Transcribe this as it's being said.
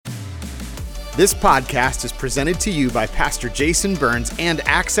This podcast is presented to you by Pastor Jason Burns and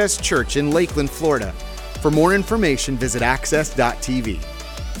Access Church in Lakeland, Florida. For more information, visit access.tv.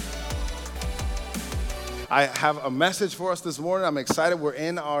 I have a message for us this morning. I'm excited. We're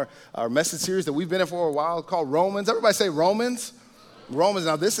in our message series that we've been in for a while called Romans. Everybody say Romans. Romans.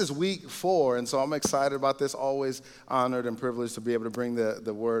 Now, this is week 4, and so I'm excited about this. Always honored and privileged to be able to bring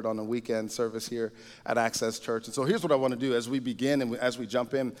the word on the weekend service here at Access Church. And so here's what I want to do as we begin and as we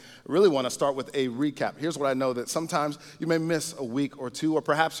jump in. I really want to start with a recap. Here's what I know, that sometimes you may miss a week or two, or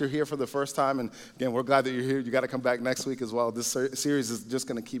perhaps you're here for the first time. And again, we're glad that you're here. You got to come back next week as well. This series is just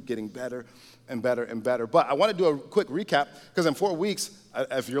going to keep getting better and better and better. But I want to do a quick recap because in 4 weeks,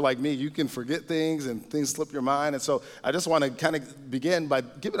 if you're like me, you can forget things and things slip your mind. And so I just want to kind of begin by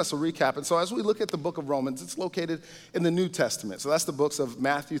giving us a recap. And so as we look at the book of Romans, it's located in the New Testament. So that's the books of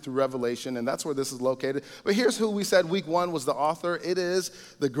Matthew through Revelation, and that's where this is located. But here's who we said week 1 was the author. It is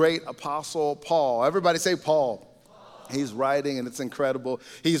the great apostle Paul. Everybody say Paul. He's writing, and it's incredible.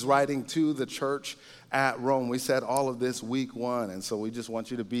 He's writing to the church at Rome. We said all of this week 1, and so we just want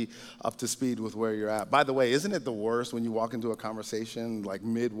you to be up to speed with where you're at. By the way, isn't it the worst when you walk into a conversation like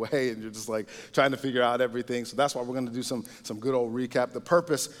midway and you're just like trying to figure out everything? So that's why we're going to do some good old recap. The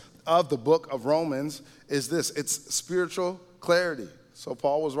purpose of the book of Romans is this: it's spiritual clarity. So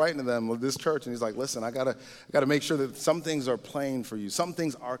Paul was writing to them, with this church, and he's like, listen, I gotta make sure that some things are plain for you. Some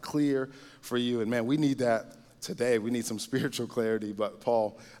things are clear for you. And man, we need that today. We need some spiritual clarity, but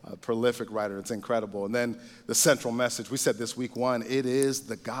Paul, a prolific writer, it's incredible. And then the central message, we said this week 1, it is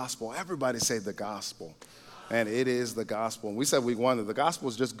the gospel. Everybody say the gospel. And it is the gospel. And we said week 1 that the gospel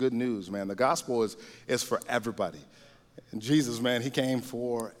is just good news, man. The gospel is for everybody. And Jesus, man, he came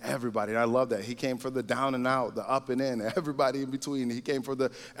for everybody. And I love that. He came for the down and out, the up and in, everybody in between. He came for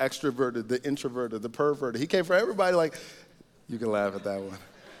the extroverted, the introverted, the perverted. He came for everybody. Like, you can laugh at that one.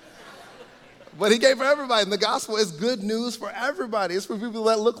 But he came for everybody, and the gospel is good news for everybody. It's for people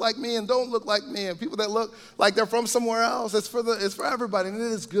that look like me and don't look like me, and people that look like they're from somewhere else. It's for everybody, and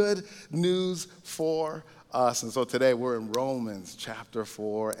it is good news for us. And so today we're in Romans chapter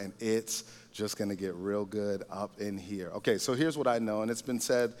 4, and it's just going to get real good up in here. Okay, so here's what I know, and it's been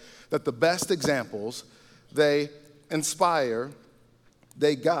said that the best examples, they inspire,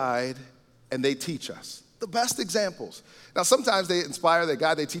 they guide, and they teach us. The best examples. Now, sometimes they inspire, they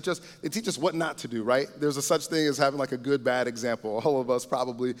guide, they teach us what not to do, right? There's a such thing as having like a good, bad example. All of us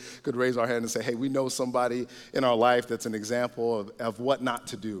probably could raise our hand and say, hey, we know somebody in our life that's an example of what not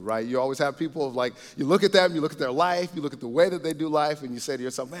to do, right? You always have people of like, you look at them, you look at their life, you look at the way that they do life, and you say to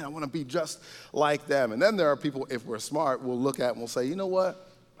yourself, man, I want to be just like them. And then there are people, if we're smart, we'll look at and we'll say, you know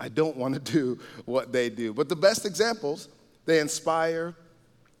what? I don't want to do what they do. But the best examples, they inspire,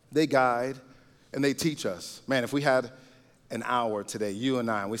 they guide, and they teach us. Man, if we had an hour today, you and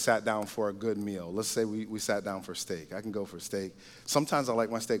I, and we sat down for a good meal. Let's say we sat down for steak. I can go for steak. Sometimes I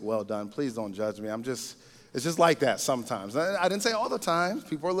like my steak well done. Please don't judge me. It's just like that sometimes. I didn't say all the time.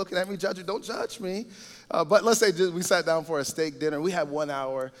 People are looking at me, judging. Don't judge me. But let's say we sat down for a steak dinner. We had 1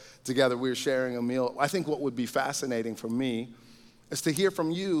 hour together. We were sharing a meal. I think what would be fascinating for me is to hear from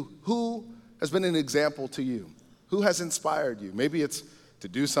you who has been an example to you, who has inspired you. Maybe it's to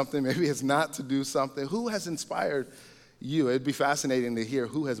do something, maybe it's not to do something. Who has inspired you? It'd be fascinating to hear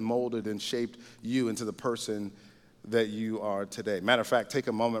who has molded and shaped you into the person that you are today. Matter of fact, take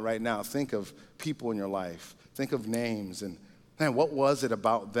a moment right now. Think of people in your life. Think of names. And man, what was it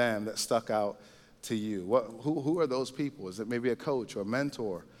about them that stuck out to you? Who are those people? Is it maybe a coach or a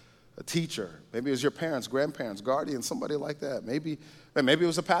mentor, a teacher? Maybe it was your parents, grandparents, guardians, somebody like that. Maybe it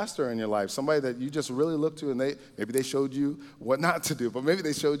was a pastor in your life, somebody that you just really looked to, and maybe they showed you what not to do, but maybe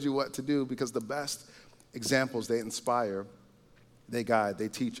they showed you what to do, because the best examples, they inspire, they guide, they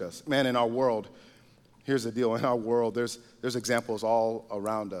teach us. Man, in our world, here's the deal. In our world, there's examples all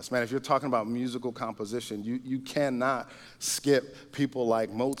around us. Man, if you're talking about musical composition, you cannot skip people like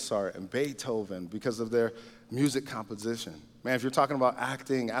Mozart and Beethoven because of their music composition. Man, if you're talking about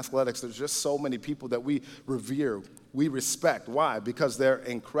acting, athletics, there's just so many people that we revere, we respect. Why? Because they're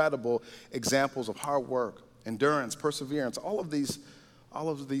incredible examples of hard work, endurance, perseverance, all of these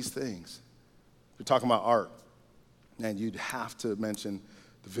things. If you're talking about art, and you'd have to mention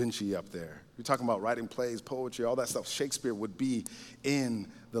Da Vinci up there. You're talking about writing plays, poetry, all that stuff. Shakespeare would be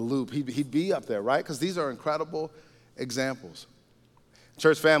in the loop. He'd be up there, right? Because these are incredible examples.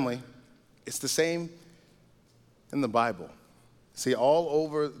 Church family, it's the same in the Bible. See, all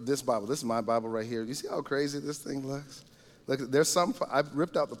over this Bible, this is my Bible right here. You see how crazy this thing looks? Look, there's I've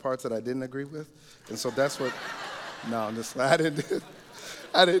ripped out the parts that I didn't agree with, and so that's what, I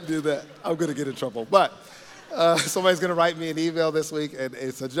didn't do that. I'm going to get in trouble. But somebody's going to write me an email this week, and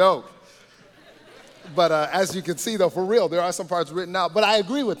it's a joke. But as you can see, though, for real, there are some parts written out. But I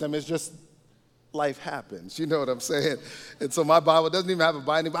agree with them. It's just life happens. You know what I'm saying? And so my Bible doesn't even have a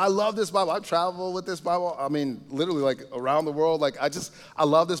binding. But I love this Bible. I travel with this Bible. I mean, literally, like, around the world. Like, I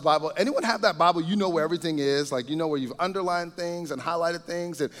love this Bible. Anyone have that Bible? You know where everything is. Like, you know where you've underlined things and highlighted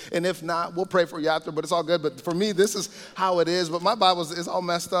things. And if not, we'll pray for you after. But it's all good. But for me, this is how it is. But my Bible is all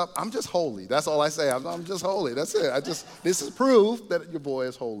messed up. I'm just holy. That's all I say. I'm just holy. That's it. This is proof that your boy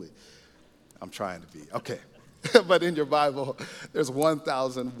is holy. I'm trying to be. Okay. But in your Bible, there's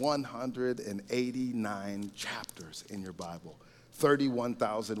 1,189 chapters in your Bible.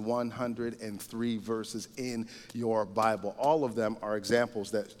 31,103 verses in your Bible. All of them are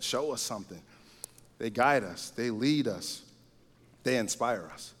examples that show us something. They guide us. They lead us. They inspire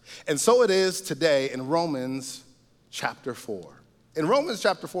us. And so it is today in Romans chapter 4. In Romans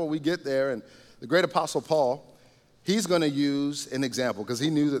chapter 4, we get there, and the great apostle Paul, he's going to use an example because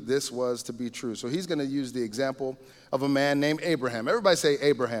he knew that this was to be true. So he's going to use the example of a man named Abraham. Everybody say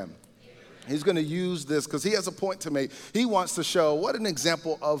Abraham. He's going to use this because he has a point to make. He wants to show what an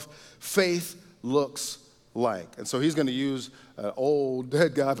example of faith looks like. And so he's going to use an old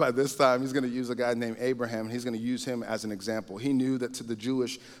dead guy by this time. He's going to use a guy named Abraham, and he's going to use him as an example. He knew that to the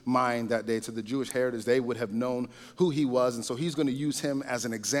Jewish mind that day, to the Jewish heritage, they would have known who he was. And so he's going to use him as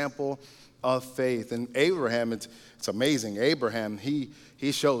an example of faith. And Abraham, it's amazing. Abraham, he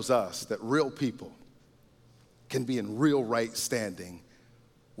shows us that real people can be in real right standing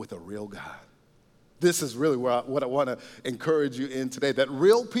with a real God. This is really what I want to encourage you in today, that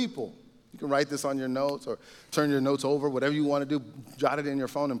real people, you can write this on your notes or turn your notes over, whatever you want to do, jot it in your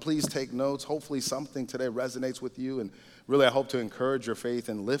phone, and please take notes. Hopefully something today resonates with you, and really I hope to encourage your faith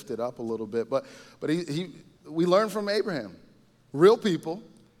and lift it up a little bit. But we learn from Abraham, real people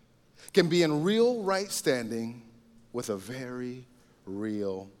can be in real right standing with a very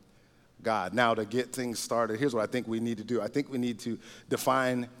real God. Now, to get things started, here's what I think we need to do. I think we need to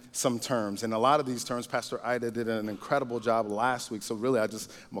define some terms. And a lot of these terms, Pastor Ida did an incredible job last week. So really, I'm going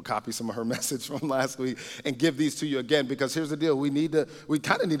to copy some of her message from last week and give these to you again, because here's the deal. We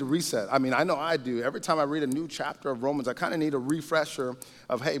kind of need to reset. I mean, I know I do. Every time I read a new chapter of Romans, I kind of need a refresher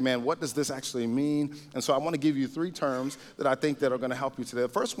of, hey, man, what does this actually mean? And so I want to give you 3 terms that I think that are going to help you today. The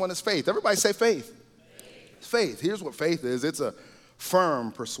first one is faith. Everybody say faith. Faith. Here's what faith is. It's a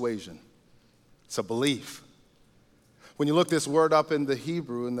firm persuasion. It's a belief. When you look this word up in the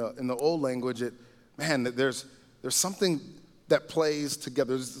Hebrew, in the old language, there's something that plays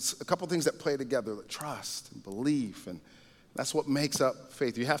together. There's a couple things that play together, like trust and belief, and that's what makes up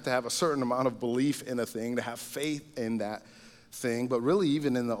faith. You have to have a certain amount of belief in a thing to have faith in that thing. But really,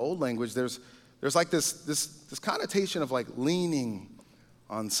 even in the old language, there's like this connotation of like leaning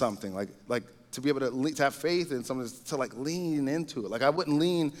on something, like to be able to have faith in something, to like lean into it. Like I wouldn't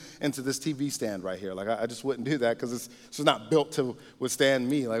lean into this TV stand right here. Like I just wouldn't do that because it's just not built to withstand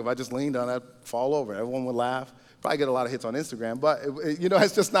me. Like if I just leaned on it, I'd fall over. Everyone would laugh. Probably get a lot of hits on Instagram, but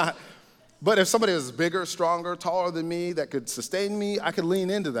it's just not. But if somebody was bigger, stronger, taller than me that could sustain me, I could lean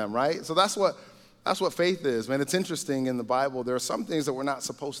into them, right? So that's what faith is, man. It's interesting in the Bible. There are some things that we're not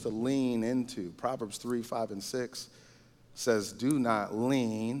supposed to lean into. Proverbs 3, 5, and 6 says, do not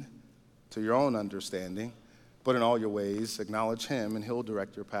lean to your own understanding, but in all your ways acknowledge him and he'll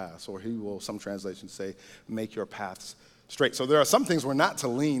direct your paths. Or he will, some translations say, make your paths straight. So there are some things we're not to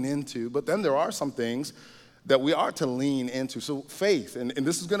lean into, but then there are some things that we are to lean into. So faith, and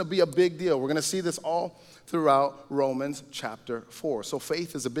this is going to be a big deal. We're going to see this all throughout Romans chapter 4. So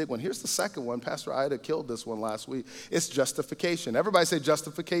faith is a big one. Here's the second one. Pastor Ida killed this one last week. It's justification. Everybody say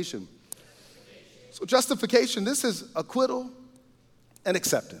justification. So justification, this is acquittal and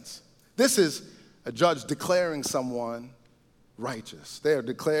acceptance. This is a judge declaring someone righteous. They are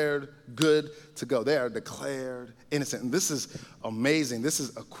declared good to go. They are declared innocent. And this is amazing. This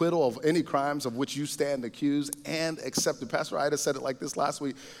is acquittal of any crimes of which you stand accused and accepted. Pastor Ida said it like this last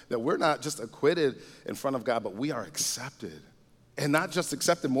week, that we're not just acquitted in front of God, but we are accepted. And not just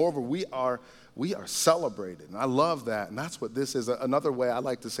accepted, moreover, we are celebrated. And I love that. And that's what this is. Another way I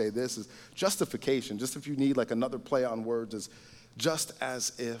like to say this is justification. Just if you need like another play on words, is just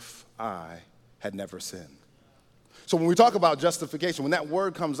as if I had never sinned. So when we talk about justification, when that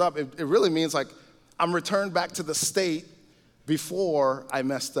word comes up, it really means like I'm returned back to the state before I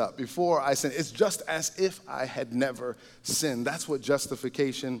messed up, before I sinned. It's just as if I had never sinned. That's what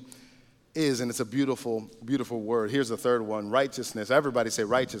justification is, and it's a beautiful, beautiful word. Here's the third one, righteousness. Everybody say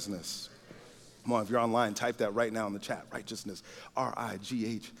righteousness. Come on, if you're online, type that right now in the chat. Righteousness,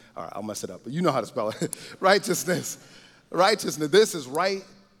 R-I-G-H. All right, I'll mess it up, but you know how to spell it. Righteousness. Righteousness. This is right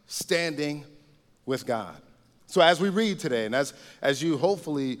standing with God. So as we read today, and as you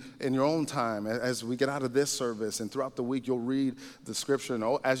hopefully in your own time, as we get out of this service and throughout the week, you'll read the scripture.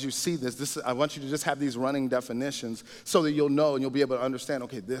 And as you see this, I want you to just have these running definitions so that you'll know and you'll be able to understand,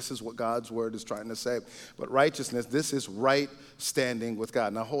 okay, this is what God's word is trying to say. But righteousness, this is right standing with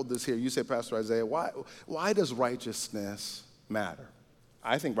God. Now hold this here. You say, Pastor Isaiah, why does righteousness matter?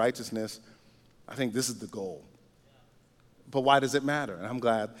 I think this is the goal. But why does it matter? And I'm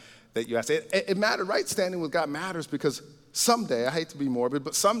glad that you asked. It mattered. Right standing with God matters because someday, I hate to be morbid,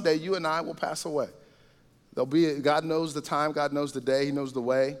 but someday you and I will pass away. God knows the time, God knows the day, he knows the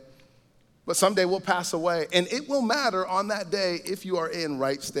way. But someday we'll pass away. And it will matter on that day if you are in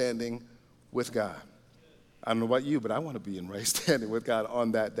right standing with God. I don't know about you, but I want to be in right standing with God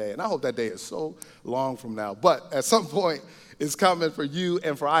on that day. And I hope that day is so long from now. But at some point, it's coming for you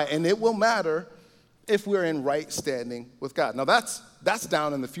and for I. And it will matter if we're in right standing with God. Now, that's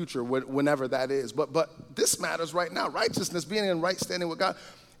down in the future, whenever that is. But this matters right now. Righteousness, being in right standing with God,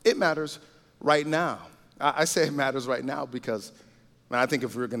 it matters right now. I say it matters right now because, I think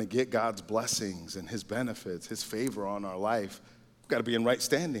if we're going to get God's blessings and his benefits, his favor on our life, we've got to be in right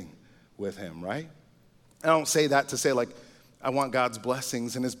standing with him, right? I don't say that to say, like, I want God's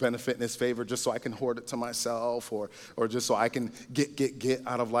blessings and his benefit and his favor just so I can hoard it to myself or just so I can get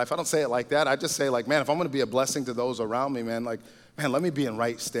out of life. I don't say it like that. I just say, like, man, if I'm going to be a blessing to those around me, man, let me be in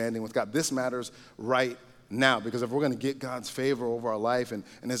right standing with God. This matters right now because if we're going to get God's favor over our life and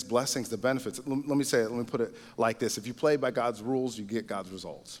his blessings, the benefits, let me put it like this. If you play by God's rules, you get God's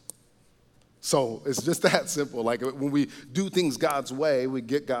results. So it's just that simple. Like when we do things God's way, we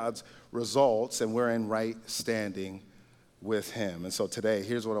get God's results and we're in right standing with him. And so today,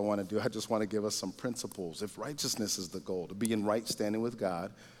 here's what I want to do. I just want to give us some principles. If righteousness is the goal, to be in right standing with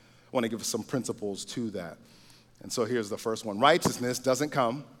God, I want to give us some principles to that. And so here's the first one. Righteousness doesn't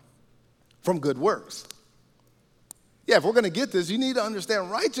come from good works. Yeah, if we're going to get this, you need to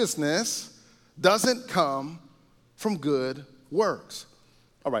understand righteousness doesn't come from good works.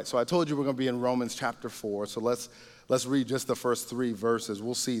 All right, so I told you we're going to be in Romans chapter 4, so let's read just the first 3 verses.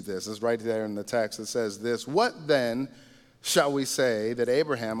 We'll see this. It's right there in the text. It says this, "What then shall we say that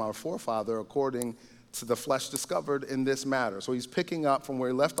Abraham, our forefather, according to the flesh, discovered in this matter?" So he's picking up from where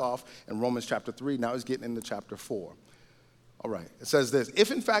he left off in Romans chapter 3. Now he's getting into chapter 4. All right, it says this,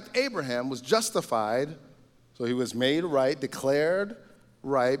 "If in fact Abraham was justified," so he was made right, declared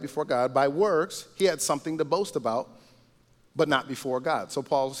right before God, "by works, he had something to boast about, but not before God." So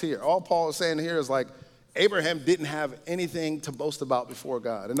Paul's here. All Paul is saying here is like, Abraham didn't have anything to boast about before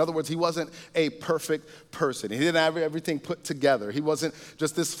God. In other words, he wasn't a perfect person. He didn't have everything put together. He wasn't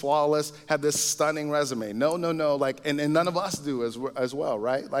just this flawless, had this stunning resume. No. And none of us do as well,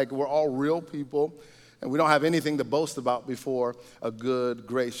 right? Like, we're all real people, and we don't have anything to boast about before a good,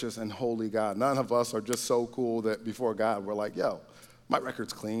 gracious, and holy God. None of us are just so cool that before God we're like, yo, my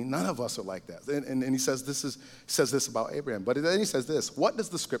record's clean. None of us are like that. And he says this about Abraham. But then he says this, what does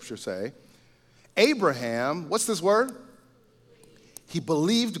the scripture say? Abraham, what's this word? He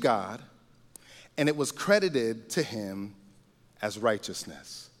believed God, and it was credited to him as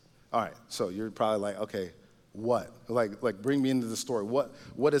righteousness. All right, so you're probably like, okay, what? Like bring me into the story.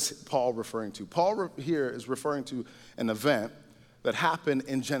 What is Paul referring to? Paul here is referring to an event that happened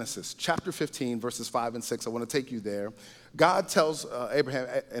in Genesis, chapter 15, verses 5 and 6. I want to take you there. God tells Abraham,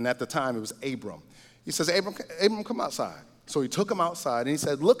 and at the time it was Abram. He says, Abram, come outside. So he took him outside, and he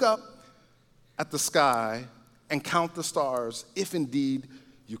said, look up at the sky and count the stars, if indeed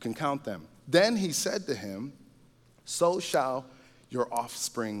you can count them. Then he said to him, so shall your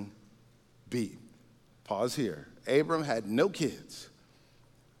offspring be. Pause here. Abram had no kids.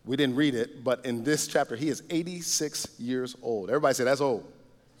 We didn't read it, but in this chapter, he is 86 years old. Everybody say, that's old.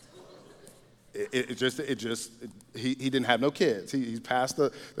 He didn't have no kids. He's past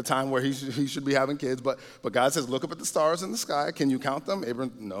the time where he should be having kids. But God says, look up at the stars in the sky. Can you count them?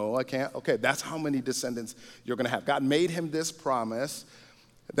 Abram, no, I can't. Okay, that's how many descendants you're going to have. God made him this promise.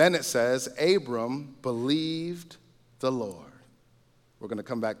 Then it says, Abram believed the Lord. We're going to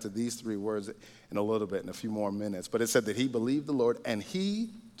come back to these 3 words in a little bit, in a few more minutes. But it said that he believed the Lord, and he,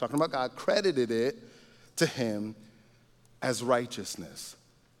 talking about God, credited it to him as righteousness.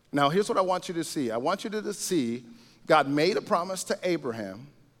 Now, here's what I want you to see. I want you to see God made a promise to Abraham,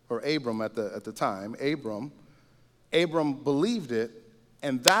 or Abram at the time, Abram. Abram believed it,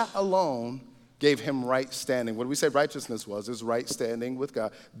 and that alone gave him right standing. What do we say righteousness was? It was right standing with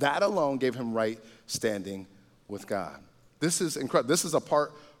God. That alone gave him right standing with God. This is incredible. This is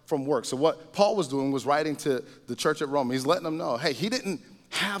apart from work. So what Paul was doing was writing to the church at Rome. He's letting them know, hey, he didn't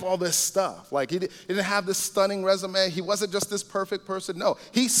have all this stuff. Like, he didn't have this stunning resume. He wasn't just this perfect person. No,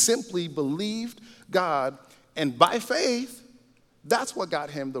 he simply believed God And by faith, that's what got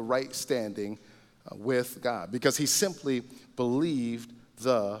him the right standing with God, because he simply believed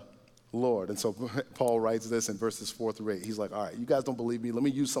the Lord. And so Paul writes this in verses 4-8. He's like, all right, you guys don't believe me. Let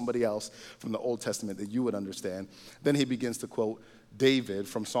me use somebody else from the Old Testament that you would understand. Then he begins to quote David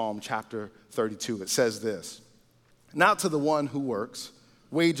from Psalm chapter 32. It says this: "Now to the one who works,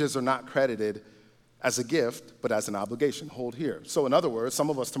 wages are not credited as a gift, but as an obligation." Hold here. So in other words, some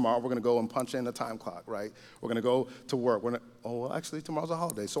of us tomorrow, we're going to go and punch in a time clock, right? We're going to go to work. Actually, tomorrow's a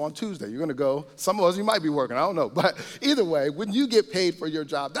holiday. So on Tuesday, you're going to go. Some of us, you might be working. I don't know. But either way, when you get paid for your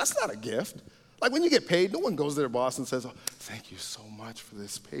job, that's not a gift. Like when you get paid, no one goes to their boss and says, "Oh, thank you so much for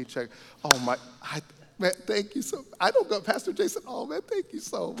this paycheck. Oh, man, thank you so." I don't go, Pastor Jason, "Oh, man, thank you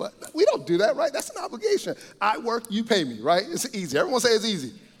so much." We don't do that, right? That's an obligation. I work, you pay me, right? It's easy. Everyone say it's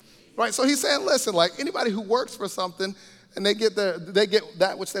easy. Right, so he's saying, listen, like anybody who works for something and they get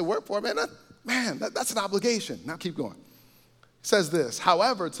that which they work for, that's an obligation. Now keep going. He says this: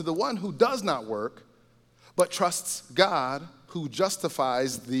 "However, to the one who does not work, but trusts God, who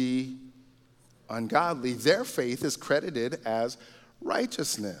justifies the ungodly, their faith is credited as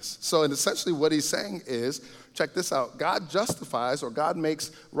righteousness." So essentially what he's saying is, check this out, God justifies, or God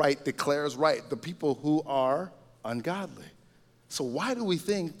makes right, declares right, the people who are ungodly. So why do we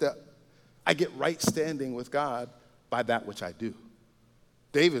think that I get right standing with God by that which I do?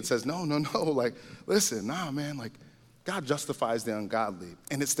 David says, no, like, listen, man, like, God justifies the ungodly,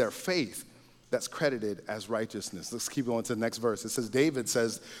 and it's their faith that's credited as righteousness. Let's keep going to the next verse. It says, David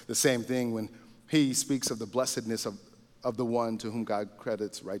says the same thing when he speaks of the blessedness of the one to whom God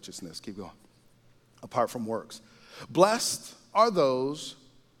credits righteousness. Keep going. Apart from works. "Blessed are those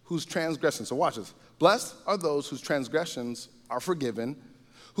whose transgressions," so watch this. "Blessed are those whose transgressions are forgiven,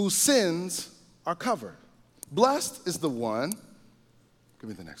 whose sins are covered. Blessed is the one," give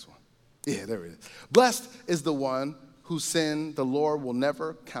me the next one. Yeah, there it is. "Blessed is the one whose sin the Lord will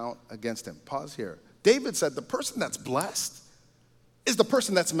never count against him." Pause here. David said the person that's blessed is the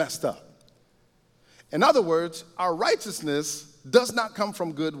person that's messed up. In other words, our righteousness does not come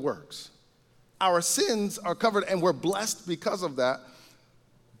from good works. Our sins are covered, and we're blessed because of that.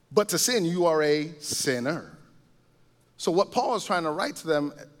 But to sin, you are a sinner. So what Paul is trying to write to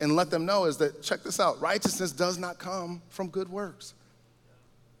them and let them know is that, check this out, righteousness does not come from good works.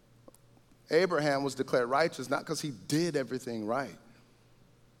 Abraham was declared righteous not because he did everything right,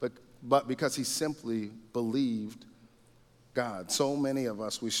 but because he simply believed God. So many of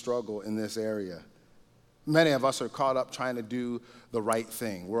us, we struggle in this area. Many of us are caught up trying to do the right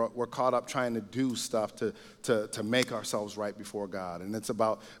thing. We're caught up trying to do stuff to make ourselves right before God. And it's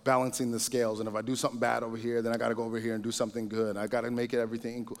about balancing the scales. And if I do something bad over here, then I got to go over here and do something good. I got to make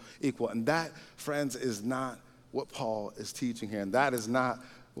everything equal. And that, friends, is not what Paul is teaching here. And that is not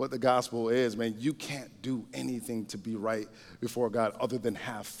what the gospel is, man. You can't do anything to be right before God other than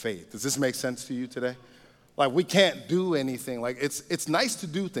have faith. Does this make sense to you today? Like, we can't do anything. Like, it's nice to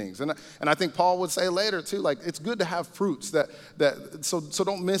do things. And I think Paul would say later, too, like, it's good to have fruits so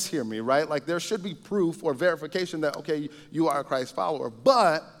don't mishear me, right? Like, there should be proof or verification that, okay, you are a Christ follower.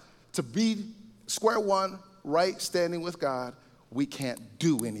 But to be square one, right standing with God, we can't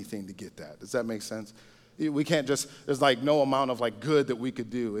do anything to get that. Does that make sense? We can't just, there's like no amount of like good that we could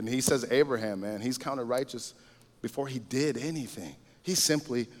do. And he says Abraham, man, he's counted righteous before he did anything. He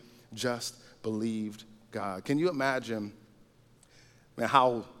simply just believed God. Can you imagine, man,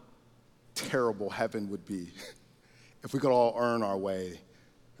 how terrible heaven would be if we could all earn our way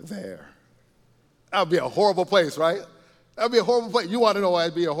there? That would be a horrible place, right? That would be a horrible place. You want to know why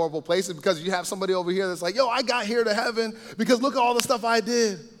it'd be a horrible place? It's because you have somebody over here that's like, yo, I got here to heaven because look at all the stuff I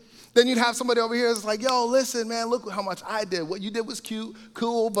did. Then you'd have somebody over here that's like, yo, listen, man, look how much I did. What you did was cute,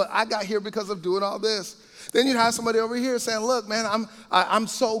 cool, but I got here because of doing all this. Then you'd have somebody over here saying, look, man, I'm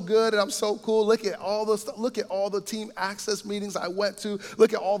so good and I'm so cool. Look at all the stuff. Look at all the team access meetings I went to.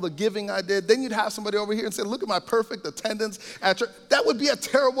 Look at all the giving I did. Then you'd have somebody over here and say, look at my perfect attendance at church. That would be a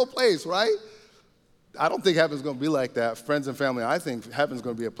terrible place, right? I don't think heaven's going to be like that. Friends and family, I think heaven's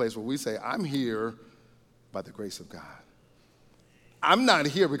going to be a place where we say, I'm here by the grace of God. I'm not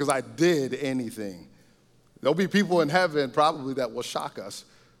here because I did anything. There'll be people in heaven probably that will shock us.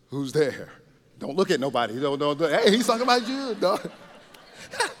 Who's there? Don't look at nobody. Don't, hey, he's talking about you.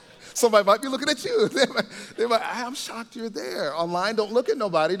 Somebody might be looking at you. They might, I'm shocked you're there. Online, don't look at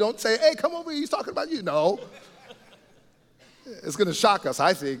nobody. Don't say, hey, come over here. He's talking about you. No. It's going to shock us,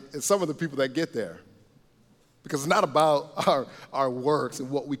 I think, it's some of the people that get there. Because it's not about our works and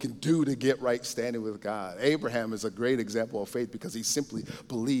what we can do to get right standing with God. Abraham is a great example of faith because he simply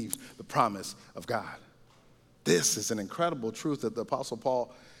believed the promise of God. This is an incredible truth that the Apostle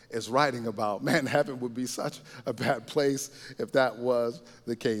Paul is writing about. Man, heaven would be such a bad place if that was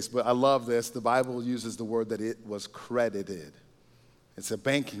the case. But I love this. The Bible uses the word that it was credited. It's a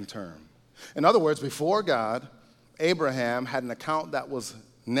banking term. In other words, before God, Abraham had an account that was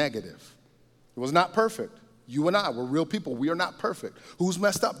negative. It was not perfect. You and I, we're real people. We are not perfect. Who's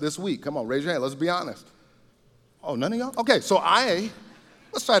messed up this week? Come on, raise your hand. Let's be honest. Oh, none of y'all? Okay, so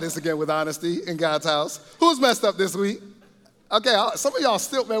let's try this again with honesty in God's house. Who's messed up this week? Okay, some of y'all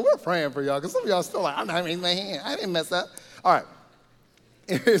still, man, we're praying for y'all because some of y'all still like, I'm not raising my hand. I didn't mess up. All right,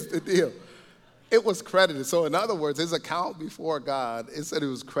 here's the deal. It was credited. So in other words, his account before God, it said it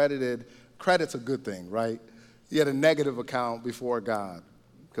was credited. Credit's a good thing, right? He had a negative account before God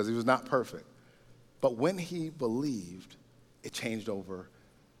because he was not perfect. But when he believed, it changed over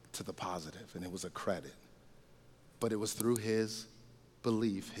to the positive, and it was a credit. But it was through his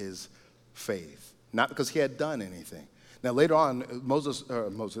belief, his faith, not because he had done anything. Now, later on,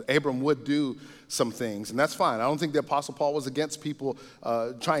 Abram would do some things, and that's fine. I don't think the Apostle Paul was against people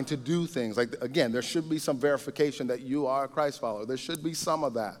trying to do things. Like, again, there should be some verification that you are a Christ follower. There should be some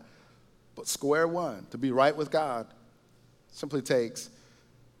of that. But square one, to be right with God, simply takes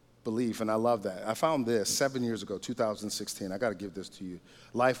belief, and I love that. I found this 7 years ago, 2016. I got to give this to you.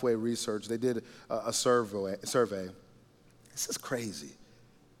 Lifeway Research, they did a survey. This is crazy.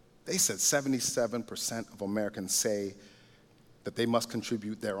 They said 77% of Americans say that they must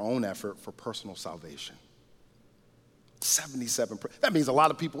contribute their own effort for personal salvation. 77%. That means a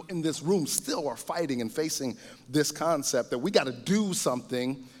lot of people in this room still are fighting and facing this concept that we got to do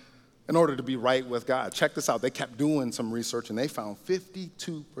something in order to be right with God. Check this out. They kept doing some research, and they found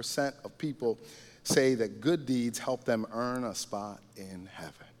 52% of people say that good deeds help them earn a spot in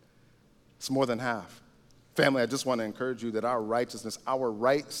heaven. It's more than half. Family, I just want to encourage you that our righteousness, our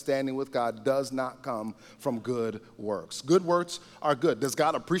right standing with God does not come from good works. Good works are good. Does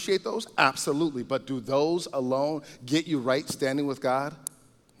God appreciate those? Absolutely. But do those alone get you right standing with God?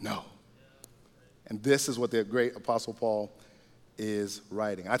 No. And this is what the great Apostle Paul is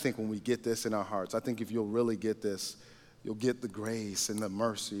writing. I think when we get this in our hearts, I think if you'll really get this, you'll get the grace and the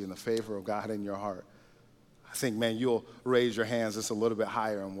mercy and the favor of God in your heart. I think, man, you'll raise your hands just a little bit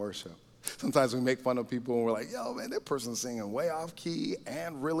higher in worship. Sometimes we make fun of people and we're like, yo, man, that person's singing way off key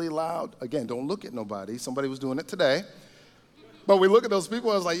and really loud. Again, don't look at nobody. Somebody was doing it today. But we look at those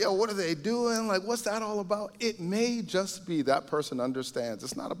people and it's like, yo, what are they doing? Like, what's that all about? It may just be that person understands.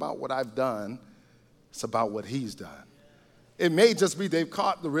 It's not about what I've done. It's about what he's done. It may just be they've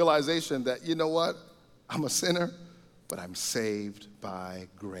caught the realization that, you know what? I'm a sinner, but I'm saved by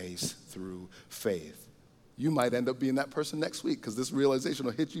grace through faith. You might end up being that person next week because this realization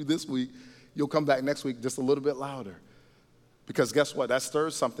will hit you this week. You'll come back next week just a little bit louder. Because guess what? That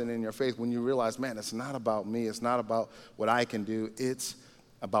stirs something in your faith when you realize, man, it's not about me. It's not about what I can do. It's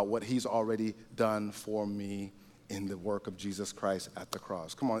about what he's already done for me in the work of Jesus Christ at the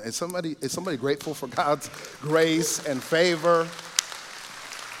cross. Come on, is somebody grateful for God's grace and favor?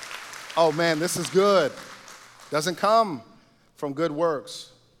 Oh man, this is good. Doesn't come from good works.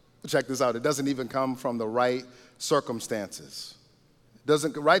 Check this out. It doesn't even come from the right circumstances.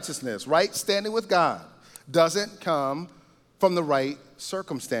 Righteousness, right standing with God, doesn't come from the right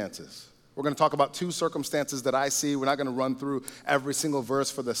circumstances. We're going to talk about two circumstances that I see. We're not going to run through every single verse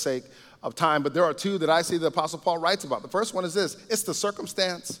for the sake of time, but there are two that I see the Apostle Paul writes about. The first one is this. It's the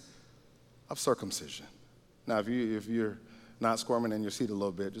circumstance of circumcision. Now, if you're not squirming in your seat a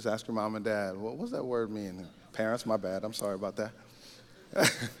little bit, just ask your mom and dad, what does that word mean? Parents, my bad. I'm sorry about that.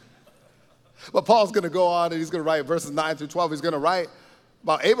 But Paul's going to go on and he's going to write verses 9 through 12. He's going to write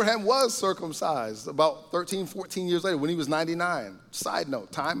about Abraham was circumcised about 13, 14 years later when he was 99. Side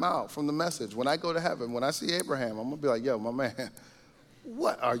note, time out from the message. When I go to heaven, when I see Abraham, I'm going to be like, yo, my man,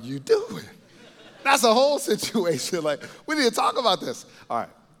 what are you doing? That's a whole situation. Like, we need to talk about this. All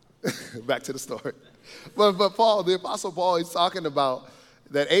right, back to the story. But Paul, the Apostle Paul, he's talking about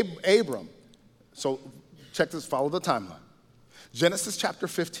that Abram. So check this, follow the timeline. Genesis chapter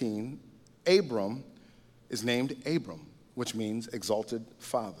 15, Abram is named Abram, which means exalted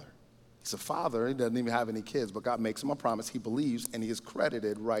father. He's a father. He doesn't even have any kids, but God makes him a promise. He believes, and he is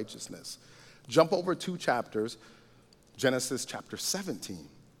credited righteousness. Jump over 2 chapters, Genesis chapter 17.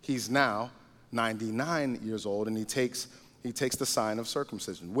 He's now 99 years old, and he takes the sign of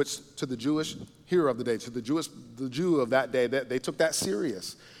circumcision, which to the Jewish hero of the day, to the Jew of that day, they took that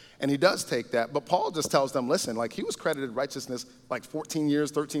serious. And he does take that, but Paul just tells them, listen, like he was credited righteousness like 13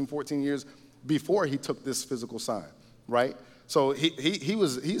 years before he took this physical sign, right? So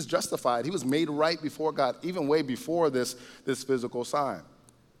he's justified. He was made right before God, even way before this physical sign.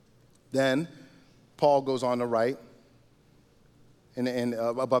 Then Paul goes on to write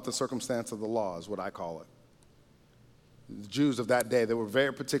about the circumstance of the law is what I call it. The Jews of that day, they were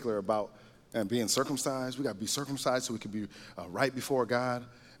very particular about being circumcised. We got to be circumcised so we can be right before God.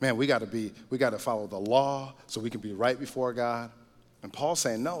 Man, we got to follow the law so we can be right before God. And Paul's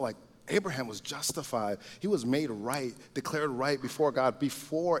saying, no, like Abraham was justified. He was made right, declared right before God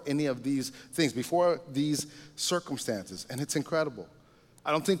before any of these things, before these circumstances. And it's incredible.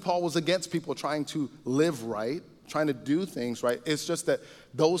 I don't think Paul was against people trying to live right, trying to do things right. It's just that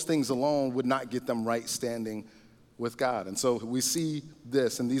those things alone would not get them right standing with God. And so we see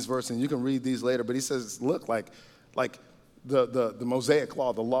this in these verses, and you can read these later, but he says, look, like the Mosaic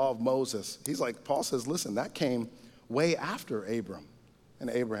law, the law of Moses. Paul says, listen, that came way after Abram and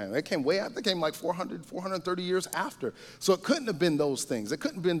Abraham. It came way after. It came like 430 years after. So it couldn't have been those things. It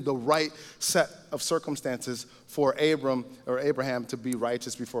couldn't have been the right set of circumstances for Abram or Abraham to be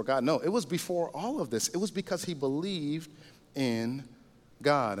righteous before God. No, it was before all of this. It was because he believed in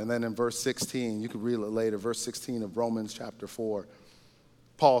God. And then in verse 16, you can read it later, verse 16 of Romans chapter 4,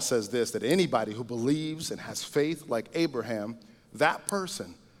 Paul says this, that anybody who believes and has faith like Abraham, that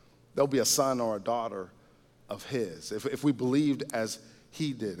person, they'll be a son or a daughter of his, if we believed as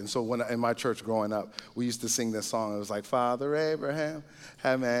he did. And so in my church growing up, we used to sing this song. It was like, Father Abraham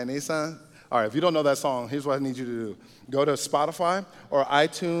had many sons. All right, if you don't know that song, here's what I need you to do. Go to Spotify or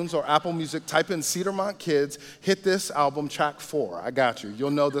iTunes or Apple Music, type in Cedarmont Kids, hit this album, track 4. I got you.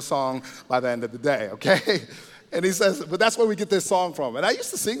 You'll know the song by the end of the day, okay? And he says, but that's where we get this song from. And I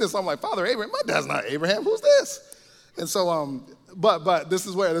used to sing this song like, Father Abraham, my dad's not Abraham, who's this? And so, but this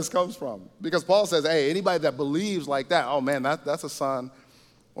is where this comes from. Because Paul says, hey, anybody that believes like that, oh man, that's a son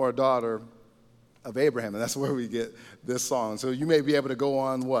or a daughter of Abraham. And that's where we get this song. So you may be able to go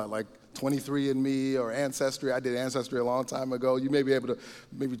on like 23andMe or Ancestry. I did Ancestry a long time ago. You may be able to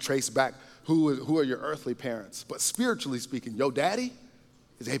maybe trace back who are your earthly parents. But spiritually speaking, your daddy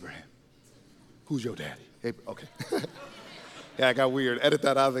is Abraham. Who's your daddy? Okay. Yeah, I got weird. Edit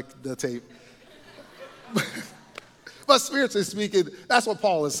that out of the tape. But spiritually speaking, that's what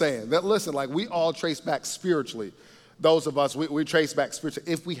Paul is saying. That listen, like we all trace back spiritually. Those of us, we trace back spiritually.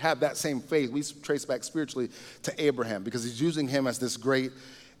 If we have that same faith, we trace back spiritually to Abraham because he's using him as this great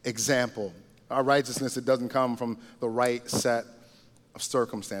example. Our righteousness, it doesn't come from the right set of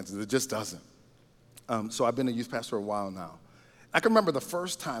circumstances. It just doesn't. So I've been a youth pastor a while now. I can remember the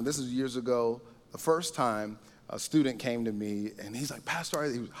first time, this is years ago, the first time a student came to me and he's like, Pastor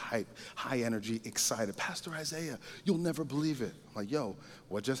Isaiah, he was high energy, excited. Pastor Isaiah, you'll never believe it. I'm like, yo,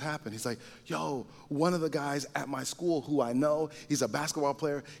 what just happened? He's like, yo, one of the guys at my school who I know, he's a basketball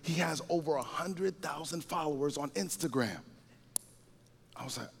player. He has over 100,000 followers on Instagram. I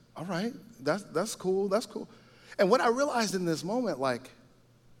was like, all right, that's cool, that's cool. And what I realized in this moment, like,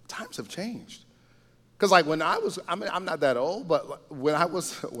 times have changed. Because like when I'm not that old, but when I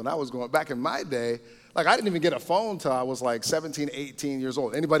was going back in my day, like I didn't even get a phone till I was like 17, 18 years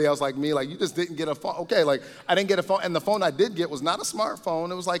old. Anybody else like me, like you just didn't get a phone. Okay, like I didn't get a phone, and the phone I did get was not a smartphone.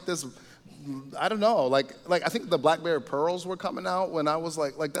 It was like this, I don't know, like I think the BlackBerry Pearls were coming out when I was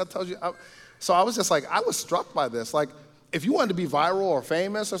like that tells you. So I was just like, I was struck by this. Like if you wanted to be viral or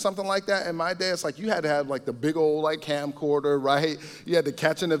famous or something like that in my day, it's like you had to have like the big old like camcorder, right? You had to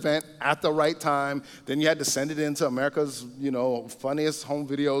catch an event at the right time. Then you had to send it into America's, funniest home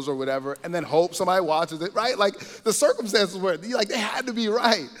videos or whatever, and then hope somebody watches it, right? Like the circumstances were like they had to be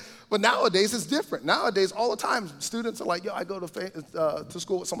right. But nowadays it's different. Nowadays all the time students are like, yo, I go to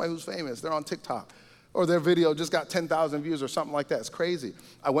school with somebody who's famous. They're on TikTok. Or their video just got 10,000 views or something like that. It's crazy.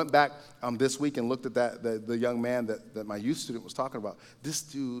 I went back this week and looked at the young man that my youth student was talking about. This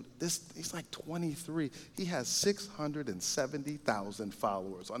dude, he's like 23. He has 670,000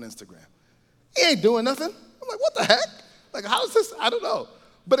 followers on Instagram. He ain't doing nothing. I'm like, what the heck? Like, how is this? I don't know.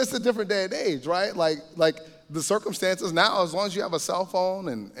 But it's a different day and age, right? Like the circumstances now, as long as you have a cell phone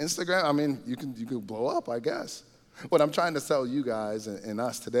and Instagram, I mean, you can blow up, I guess. What I'm trying to tell you guys and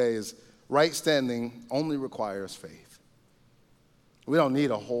us today is right standing only requires faith. We don't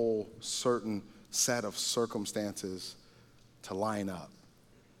need a whole certain set of circumstances to line up.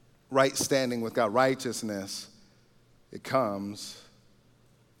 Right standing with God, righteousness, it comes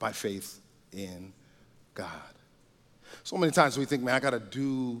by faith in God. So many times we think, man, I got to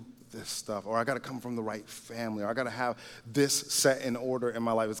do this stuff, or I got to come from the right family, or I got to have this set in order in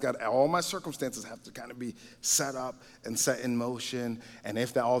my life. All my circumstances have to kind of be set up and set in motion, and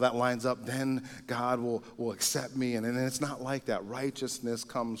if all that lines up, then God will accept me, and it's not like that. Righteousness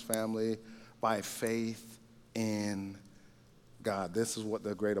comes, family, by faith in God. This is what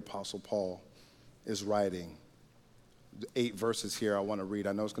the great apostle Paul is writing 8 verses here I want to read.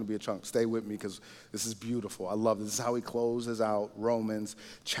 I know it's going to be a chunk. Stay with me because this is beautiful. I love this. This is how he closes out Romans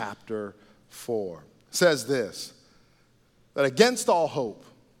chapter 4. It says this, that against all hope,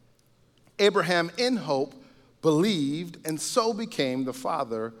 Abraham in hope believed and so became the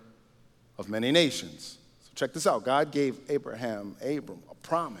father of many nations. So check this out. God gave Abram, a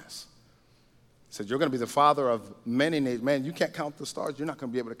promise. He said, you're going to be the father of many nations. Man, you can't count the stars. You're not going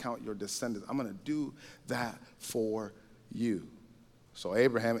to be able to count your descendants. I'm going to do that for you. So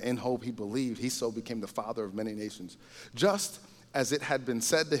Abraham, in hope, he believed. He so became the father of many nations. Just as it had been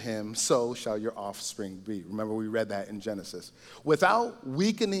said to him, so shall your offspring be. Remember, we read that in Genesis. Without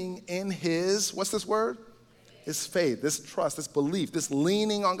weakening in his, what's this word? His faith, this trust, this belief, this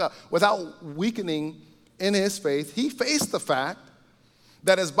leaning on God. Without weakening in his faith, he faced the fact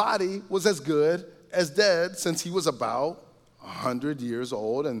that his body was as good as dead since he was about 100 years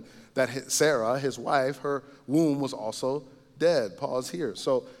old, and that Sarah, his wife, her womb was also dead. Pause here.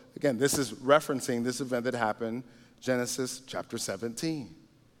 So again, this is referencing this event that happened, Genesis chapter 17.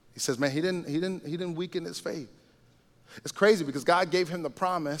 He says, man, he didn't weaken his faith. It's crazy because God gave him the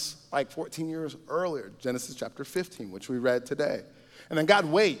promise like 14 years earlier, Genesis chapter 15, which we read today. And then God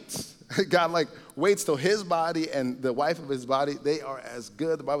waits. God waits till his body and the wife of his body, they are as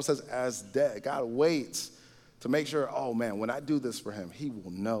good, the Bible says, as dead. God waits to make sure, oh man, when I do this for him, he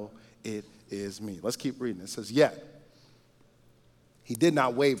will know it is me. Let's keep reading. It says, yet he did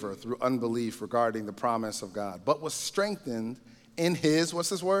not waver through unbelief regarding the promise of God, but was strengthened in his, what's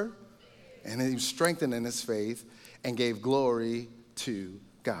this word? And he was strengthened in his faith and gave glory to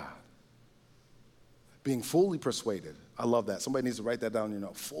God. Being fully persuaded. I love that. Somebody needs to write that down,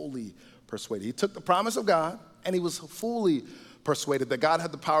 fully persuaded. He took the promise of God and he was fully persuaded that God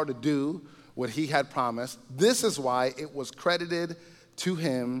had the power to do what he had promised. This is why it was credited to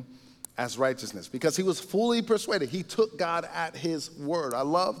him as righteousness, because he was fully persuaded. He took God at his word. I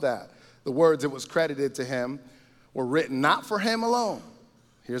love that. The words that was credited to him were written not for him alone.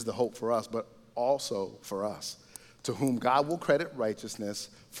 Here's the hope for us, but also for us, to whom God will credit righteousness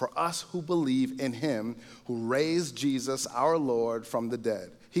for us who believe in him who raised Jesus, our Lord, from the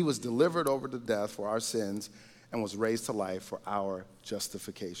dead. He was delivered over to death for our sins and was raised to life for our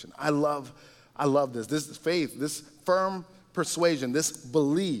justification. I love this. This faith, this firm persuasion, this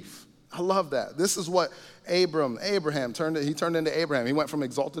belief. I love that. This is what Abraham turned into Abraham. He went from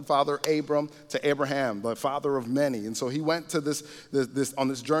exalted father Abram to Abraham, the father of many. And so he went to this on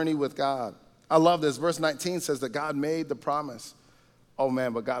this journey with God. I love this. Verse 19 says that God made the promise. Oh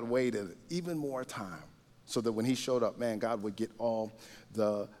man, but God waited even more time so that when he showed up, man, God would get all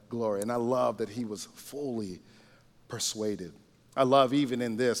the glory. And I love that he was fully persuaded. I love even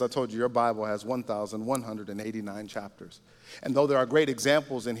in this, I told you your Bible has 1,189 chapters. And though there are great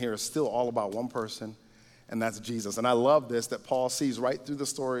examples in here, it's still all about one person, and that's Jesus. And I love this, that Paul sees right through the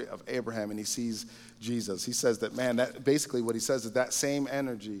story of Abraham, and he sees Jesus. He says that, man, that basically what he says is that same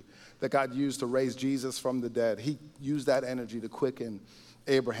energy that God used to raise Jesus from the dead, he used that energy to quicken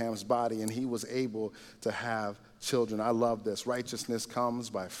Abraham's body, and he was able to have children. I love this. Righteousness comes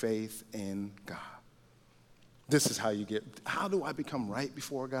by faith in God. This is how do I become right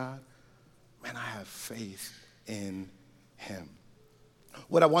before God? Man, I have faith in him.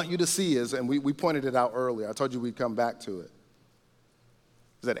 What I want you to see is, and we pointed it out earlier, I told you we'd come back to it,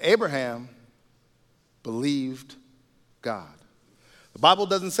 is that Abraham believed God. The Bible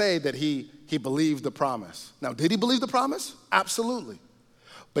doesn't say that he believed the promise. Now, did he believe the promise? Absolutely.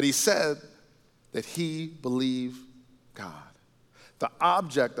 But he said that he believed God. The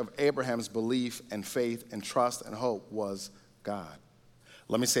object of Abraham's belief and faith and trust and hope was God.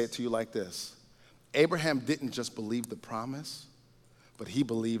 Let me say it to you like this. Abraham didn't just believe the promise, but he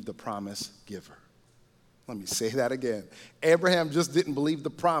believed the promise giver. Let me say that again. Abraham just didn't believe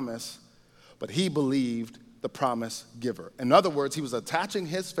the promise, but he believed the promise giver. In other words, he was attaching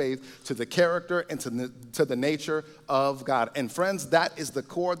his faith to the character and to the nature of God. And friends, that is the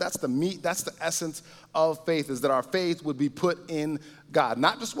core, that's the meat, that's the essence of faith, is that our faith would be put in God.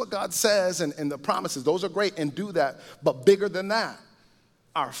 Not just what God says and the promises, those are great and do that, but bigger than that,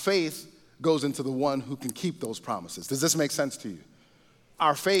 our faith goes into the one who can keep those promises. Does this make sense to you?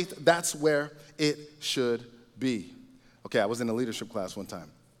 Our faith, that's where it should be. Okay, I was in a leadership class one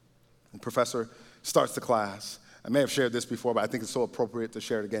time. The professor starts the class. I may have shared this before, but I think it's so appropriate to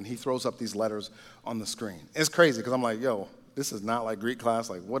share it again. He throws up these letters on the screen. It's crazy because I'm like, yo, this is not like Greek class.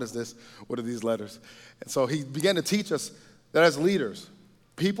 Like, what is this? What are these letters? And so he began to teach us that as leaders,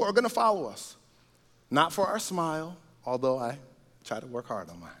 people are going to follow us. Not for our smile, although I try to work hard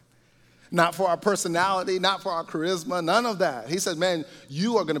on mine. Not for our personality, not for our charisma, none of that. He said, man,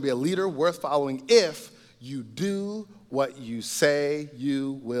 you are going to be a leader worth following if you do what you say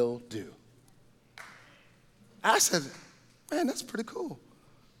you will do. I said, man, that's pretty cool.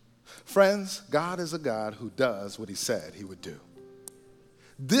 Friends, God is a God who does what he said he would do.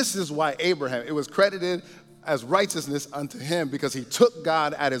 This is why Abraham, it was credited as righteousness unto him because he took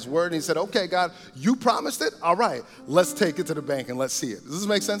God at his word and he said, okay, God, you promised it? All right, let's take it to the bank and let's see it. Does this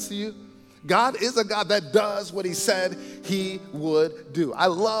make sense to you? God is a God that does what he said he would do. I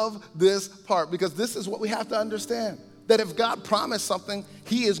love this part because this is what we have to understand. That if God promised something,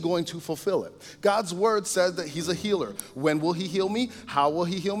 he is going to fulfill it. God's word says that he's a healer. When will he heal me? How will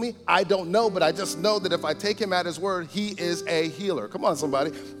he heal me? I don't know, but I just know that if I take him at his word, he is a healer. Come on,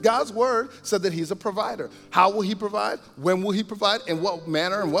 somebody. God's word said that he's a provider. How will he provide? When will he provide? In what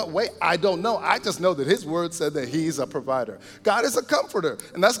manner? In what way? I don't know. I just know that his word said that he's a provider. God is a comforter,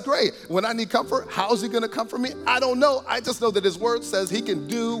 and that's great. When I need comfort, how is he going to comfort me? I don't know. I just know that his word says he can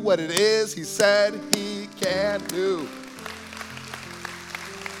do what it is he said he can do.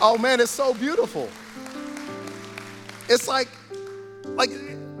 Oh man, it's so beautiful. It's like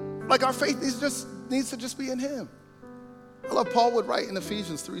our faith needs to just be in him. I love Paul would write in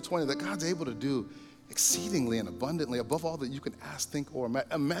Ephesians 3:20 that God's able to do exceedingly and abundantly above all that you can ask, think, or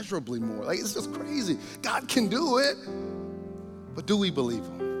immeasurably more. Like, it's just crazy. God can do it, but do we believe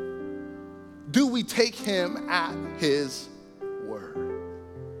him? Do we take him at his word?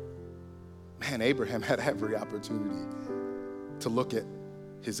 Man, Abraham had every opportunity to look at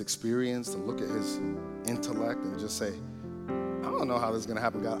his experience, to look at his intellect and just say, I don't know how this is going to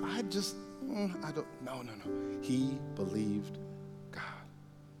happen, God. I don't, no. He believed God.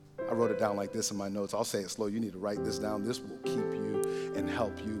 I wrote it down like this in my notes. I'll say it slow. You need to write this down. This will keep you and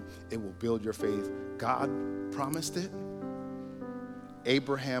help you. It will build your faith. God promised it.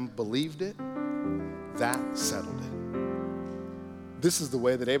 Abraham believed it. That settled it. This is the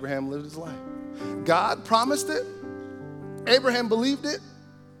way that Abraham lived his life. God promised it. Abraham believed it.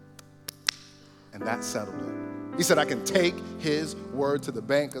 And that settled it. He said, I can take his word to the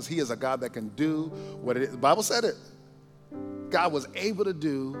bank because he is a God that can do what it is. The Bible said it. God was able to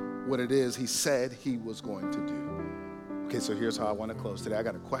do what it is he said he was going to do. Okay, so here's how I want to close today. I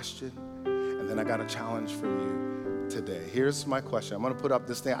got a question, and then I got a challenge for you today. Here's my question. I'm going to put up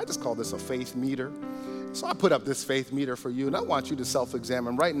this thing. I just call this a faith meter. So I put up this faith meter for you, and I want you to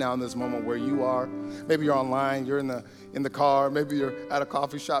self-examine right now in this moment where you are. Maybe you're online, you're in the car, maybe you're at a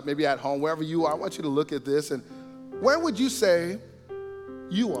coffee shop, maybe at home, wherever you are. I want you to look at this, and where would you say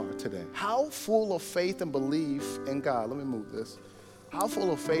you are today? How full of faith and belief in God? Let me move this. How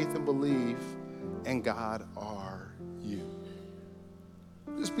full of faith and belief in God are you?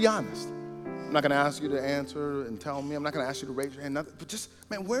 Just be honest. I'm not going to ask you to answer and tell me. I'm not going to ask you to raise your hand. But just,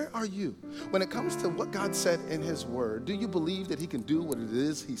 man, where are you? When it comes to what God said in his word, do you believe that he can do what it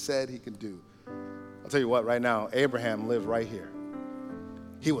is he said he can do? I'll tell you what, right now, Abraham lived right here.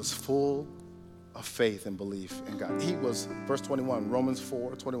 He was full of faith and belief in God. He was, verse 21, Romans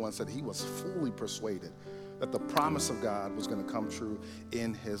 4:21 said he was fully persuaded that the promise of God was going to come true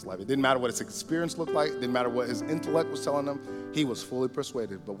in his life. It didn't matter what his experience looked like. It didn't matter what his intellect was telling him. He was fully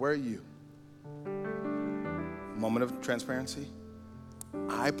persuaded. But where are you? Moment of transparency.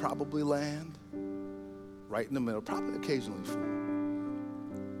 I probably land right in the middle, probably occasionally full.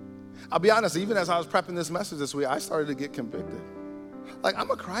 I'll be honest, even as I was prepping this message this week, I started to get convicted. Like, I'm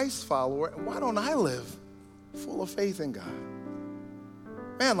a Christ follower, and why don't I live full of faith in God?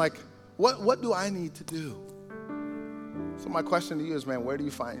 Man, like, what do I need to do? So my question to you is, man, where do you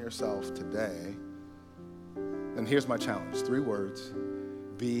find yourself today? And here's my challenge, 3 words.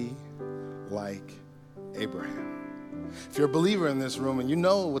 Be like Abraham. If you're a believer in this room and you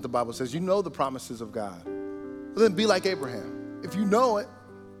know what the Bible says, you know the promises of God, well, then be like Abraham. If you know it,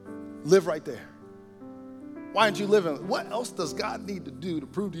 live right there. Why aren't you living? What else does God need to do to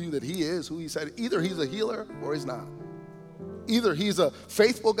prove to you that he is who he said? Either he's a healer or he's not. Either he's a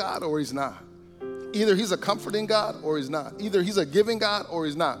faithful God or he's not. Either he's a comforting God or he's not. Either he's a giving God or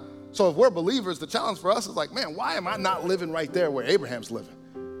he's not. So if we're believers, the challenge for us is like, man, why am I not living right there where Abraham's living?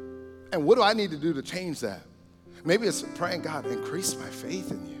 And what do I need to do to change that? Maybe it's praying, God, increase my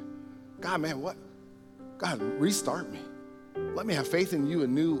faith in you. God, man, what? God, restart me. Let me have faith in you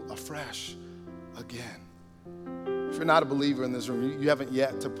anew, afresh, again. If you're not a believer in this room, you haven't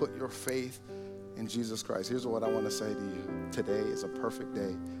yet to put your faith in Jesus Christ. Here's what I want to say to you. Today is a perfect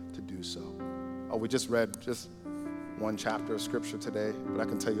day to do so. Oh, we just read just one chapter of scripture today, but I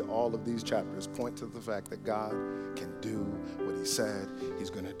can tell you all of these chapters point to the fact that God can do what he said he's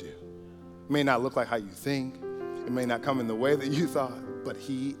going to do. It may not look like how you think. It may not come in the way that you thought, but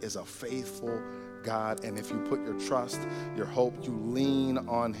he is a faithful God. And if you put your trust, your hope, you lean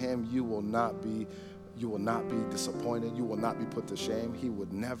on him, you will not be You will not be disappointed. You will not be put to shame. He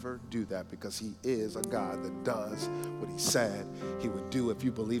would never do that because he is a God that does what he said he would do. If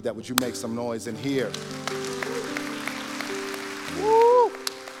you believe that, would you make some noise in here? Woo!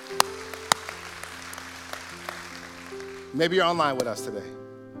 Maybe you're online with us today.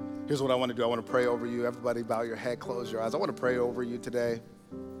 Here's what I want to do. I want to pray over you. Everybody bow your head, close your eyes. I want to pray over you today.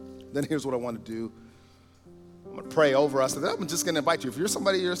 Then here's what I want to do. I'm going to pray over us, and then I'm just going to invite you. If you're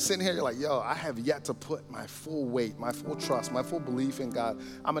somebody, you're sitting here, you're like, yo, I have yet to put my full weight, my full trust, my full belief in God.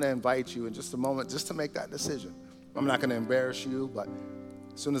 I'm going to invite you in just a moment just to make that decision. I'm not going to embarrass you, but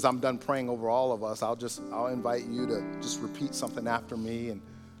as soon as I'm done praying over all of us, I'll invite you to just repeat something after me, and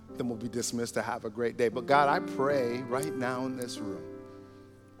then we'll be dismissed to have a great day. But God, I pray right now in this room,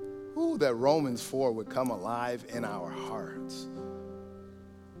 that Romans 4 would come alive in our hearts.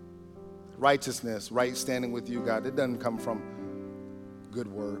 Righteousness, right standing with you, God, it doesn't come from good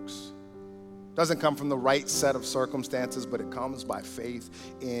works. It doesn't come from the right set of circumstances, but it comes by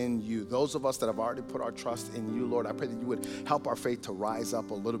faith in you. Those of us that have already put our trust in you, Lord, I pray that you would help our faith to rise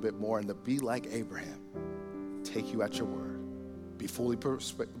up a little bit more and to be like Abraham. Take you at your word. Be fully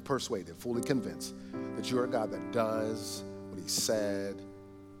persuaded, fully convinced that you're a God that does what he said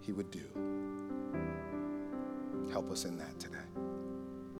he would do. Help us in that today.